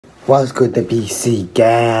What's good, the BC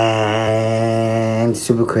gang?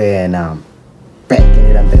 Super queer now. Back in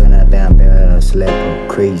it, I'm back on a slap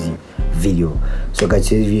crazy video. So guys,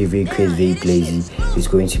 today's very crazy, very lazy. It's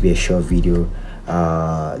going to be a short video.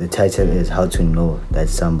 The title is how to know that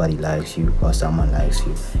somebody likes you or someone likes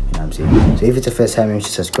you. You know what I'm saying? So if it's the first time, you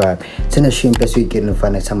should subscribe. Turn the stream best we get in the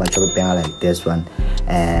next time I drop a banger like this one.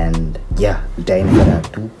 And yeah, without any further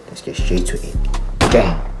ado, let's get straight to it.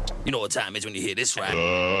 Gang. You know what time is when you hear this,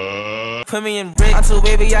 right? Put me in brick. I'm too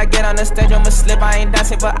wavy, I get on the stage, I'ma slip. I ain't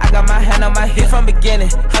dancing, but I got my hand on my hip from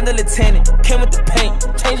beginning. I'm the lieutenant, came with the paint,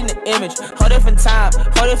 changing the image. Whole different time,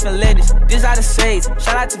 whole different ladies. These are the shades.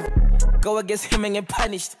 Shout out to go against him and get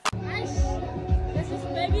punished.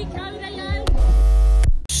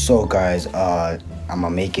 So guys, I'ma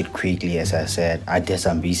make it quickly. As I said, I did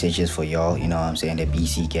some researches for y'all, you know what I'm saying, the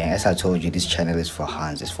BC gang. As I told you, this channel is for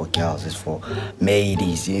Hans, it's for girls, it's for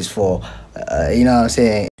ladies, it's for you know what I'm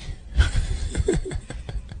saying.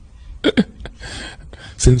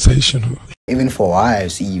 Sensational. Even for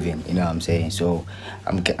wives, even, you know what I'm saying. So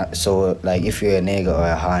like if you're a nigga or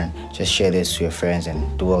a Han, just share this to your friends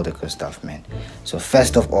and do all the good stuff, man. So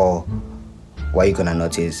first of all, what you're gonna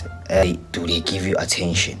notice, do they give you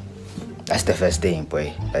attention? That's the first thing,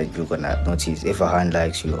 boy, that you're gonna notice. If a hand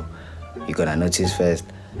likes you, you're gonna notice first,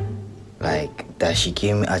 like, does she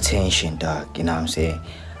give me attention, dog? You know what I'm saying?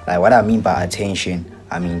 Like, what I mean by attention,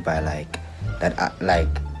 I mean by like that, like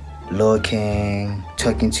looking,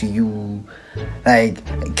 talking to you, like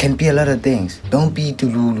it can be a lot of things. Don't be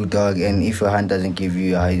Tululu, dog. And if your hand doesn't give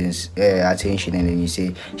you attention, and then you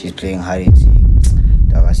say she's playing hide and seek,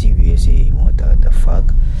 dog, I see you say, what the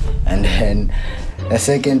fuck? And then the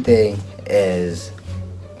second thing is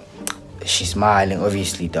she's smiling.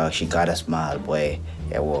 Obviously, dog, she gotta smile, boy.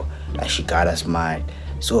 Yeah, well, like she gotta smile.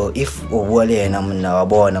 So if and I'm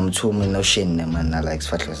born, I'm too no shin, man, like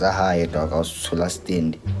high, dog, I was to last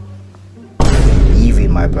stand. Leave it,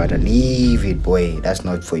 my brother, leave it, boy. That's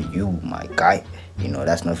not for you, my guy. You know,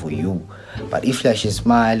 that's not for you. But if like she's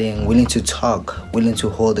smiling, willing to talk, willing to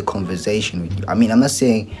hold a conversation with you. I mean, I'm not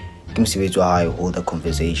saying how you hold a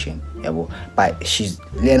conversation, yeah, but she's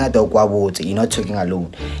you're not talking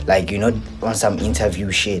alone. Like, you're not on some interview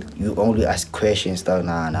shit. You only ask questions, stuff.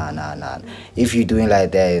 Nah. If you're doing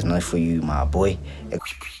like that, it's not for you, my boy. A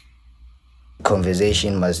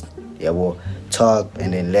conversation must, talk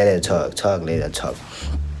and then let her talk, let her talk.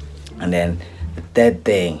 And then the third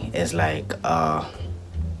thing is like,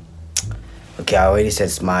 okay, I already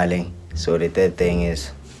said smiling. So the third thing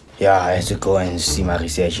is, yeah, I have to go and see my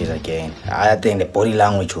researches again. I think the body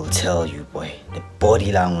language will tell you, boy. The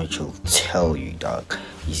body language will tell you, dog.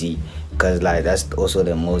 You see, because like that's also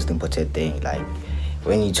the most important thing. Like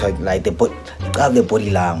when you talk, like the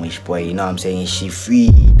body language, boy. You know what I'm saying? Is she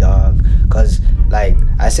free, dog? Because like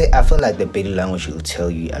I feel like the body language will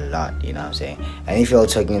tell you a lot. You know what I'm saying? And if you're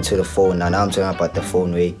talking to the phone, now I'm talking about the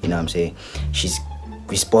phone way. You know what I'm saying? She's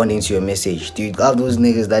responding to your message. Dude, have those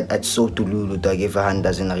niggas that's so Tululu, dog. If a hand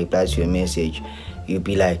doesn't reply to your message, you'll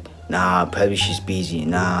be like, nah, probably she's busy.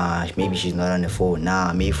 Nah, maybe she's not on the phone.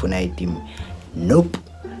 Nah, maybe for night team. Nope.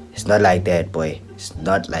 It's not like that, boy. It's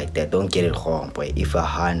not like that. Don't get it wrong, boy. If a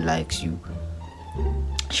hand likes you,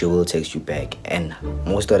 she will text you back. And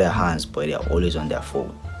most of the hands, boy, they're always on their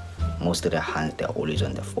phone. Most of the hands, they're always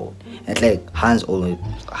on their phone. And it's like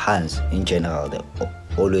hands in general, they're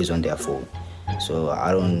always on their phone. So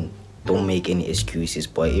I don't make any excuses,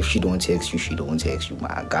 boy. If she don't text you, she don't text you,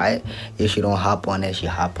 my guy. If she don't hop on it, she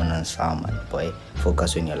hop on someone, boy.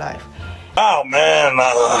 Focus on your life. Oh man,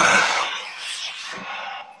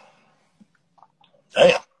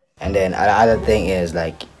 damn. And then the other thing is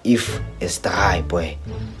like, if it's dry, boy,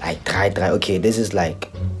 like dry. Okay, this is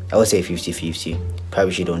like, I would say 50-50.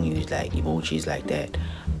 Probably she don't use like emojis like that.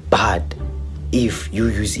 But if you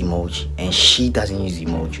use emoji and she doesn't use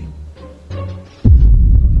emoji,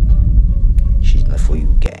 she's not for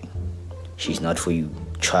you, gang. She's not for you.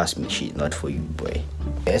 Trust me, she's not for you, boy.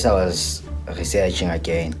 As I was researching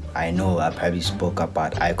again, I know I probably spoke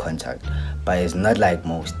about eye contact, but it's not like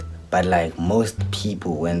most. But like most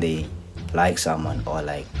people, when they like someone or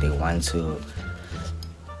like they want to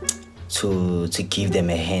give them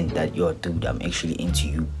a hint that yo, dude, I'm actually into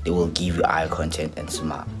you, they will give you eye contact and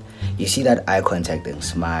smile. You see that eye contact and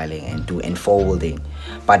smiling and folding,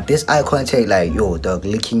 but this eye contact, like, yo, dog,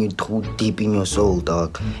 licking you through deep in your soul,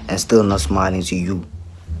 dog, and still not smiling to you.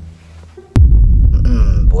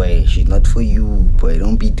 Boy, she's not for you, boy.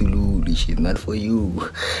 Don't be Tululu. She's not for you.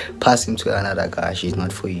 Pass him to another guy. She's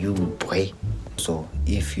not for you, boy. So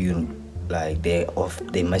if you like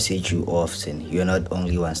they message you often, you're not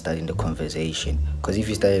only one starting the conversation. Because if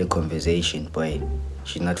you started a conversation, boy,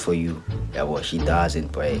 she's not for you. Yeah, well, she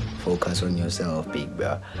doesn't, boy. Focus on yourself, big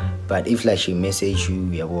bro. But if like she message you,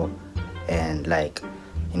 yeah, well, and like,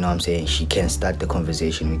 you know what I'm saying, she can start the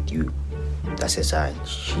conversation with you, that's a sign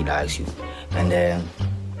she likes you. And then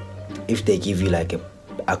if they give you like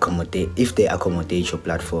if they accommodate your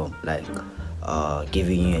platform, like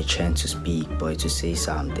giving you a chance to speak, boy, to say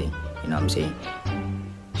something, you know what I'm saying,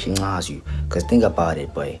 she knows you. Because think about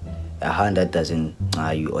it, boy, a hand that doesn't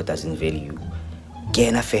know you or doesn't value you,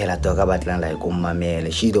 talk about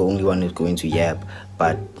like she's the only one who's going to yap,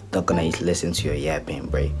 but not gonna listen to your yapping,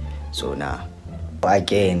 boy. So nah. But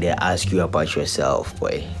again, they ask you about yourself,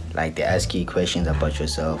 boy. Like they ask you questions about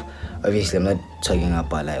yourself. Obviously, I'm not talking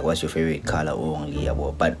about like what's your favorite color only,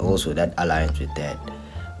 but also that aligns with that.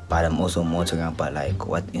 But I'm also more talking about like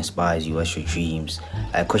what inspires you, what's your dreams,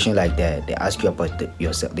 like questions like that. They ask you about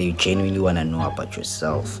yourself. They genuinely want to know about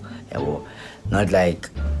yourself, not like,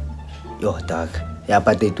 yo, dog. Yeah,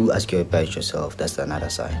 but they do ask you about yourself. That's another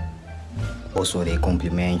sign. Also, they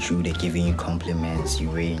compliment you. They're giving you compliments.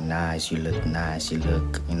 You're really nice. You look nice. You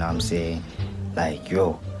look, you know what I'm saying? Like,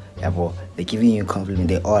 yo, yeah, bro. They're giving you compliments.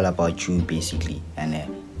 They're all about you, basically.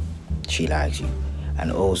 And she likes you.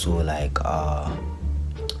 And also, like,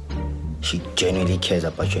 she genuinely cares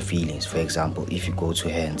about your feelings. For example, if you go to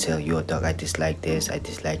her and tell your dog, I dislike this, I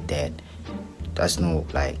dislike that, that's no,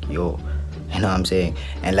 like, yo, you know what I'm saying?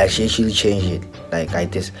 And like she actually changed it.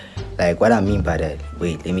 Like what I mean by that,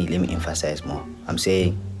 wait, let me emphasize more. I'm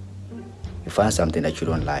saying you find something that you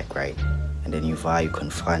don't like, right? And then you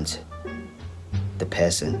confront the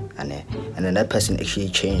person, and then that person actually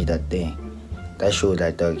changed that thing. That showed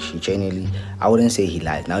that dog, she genuinely, I wouldn't say he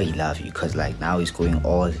lied, now he loves you, because like now he's going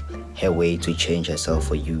all her way to change herself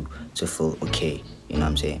for you to feel okay, you know what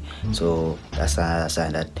I'm saying? So that's another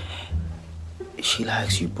sign that she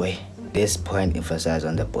likes you, boy. This point emphasizes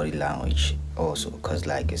on the body language also, because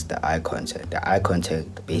like it's the eye contact. The eye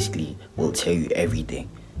contact basically will tell you everything,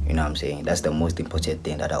 you know what I'm saying? That's the most important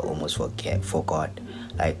thing that I almost forgot.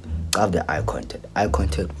 Like, have the eye contact. Eye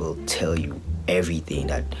contact will tell you everything.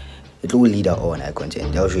 That it will lead her on eye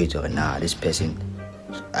contact. They'll show you to her, nah, this person,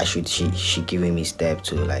 she giving me step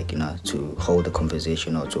to, like, you know, to hold the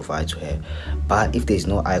conversation or to fight to her. But if there's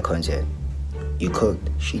no eye contact, you cooked.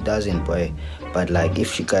 She doesn't, boy. But like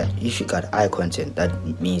if she got eye contact, that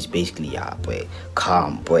means basically, yeah, boy,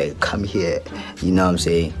 come here, you know what I'm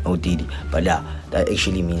saying? No Didi. But yeah, that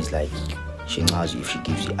actually means like she knows you if she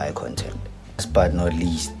gives you eye contact. Last but not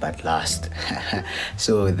least, but last.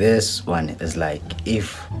 So this one is like,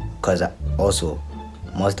 because also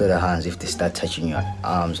most of the hands, if they start touching your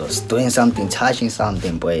arms or doing something, touching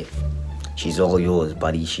something, boy, she's all yours,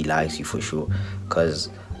 buddy. She likes you for sure. Because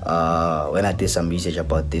when I did some research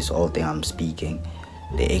about this whole thing I'm speaking,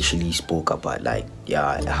 they actually spoke about like,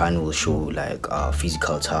 yeah, a hand will show like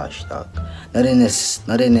physical touch, like, not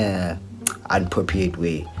in a inappropriate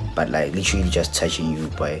way, but like literally just touching you,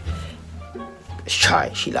 boy.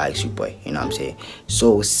 She likes you, boy, you know what I'm saying?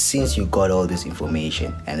 So since you got all this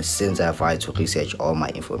information, and since I've tried to research all my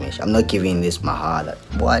information, I'm not giving this mahala,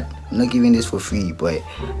 what? I'm not giving this for free, boy,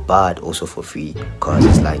 but also for free, because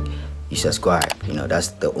it's like, you subscribe, you know, that's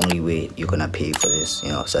the only way you're gonna pay for this, you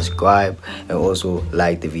know. Subscribe and also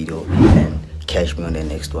like the video and catch me on the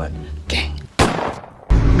next one, gang.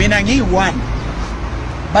 Minangi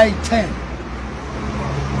 1 by 10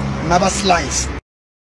 never slice.